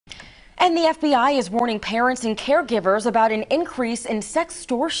And the FBI is warning parents and caregivers about an increase in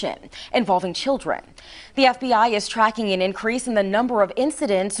sextortion involving children. The FBI is tracking an increase in the number of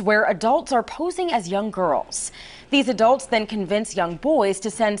incidents where adults are posing as young girls. These adults then convince young boys to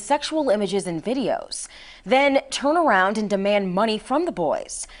send sexual images and videos, then turn around and demand money from the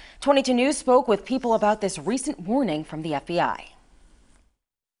boys. 22 News spoke with people about this recent warning from the FBI.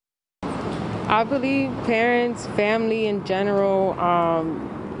 I believe parents, family in general,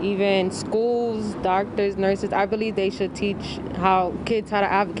 even schools, doctors, nurses, I believe they should teach kids how to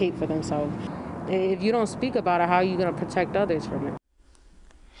advocate for themselves. If you don't speak about it, how are you going to protect others from it?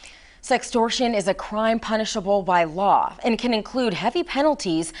 Sextortion is a crime punishable by law and can include heavy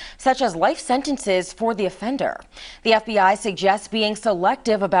penalties such as life sentences for the offender. The FBI suggests being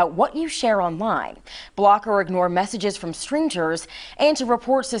selective about what you share online, block or ignore messages from strangers, and to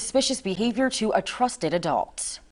report suspicious behavior to a trusted adult.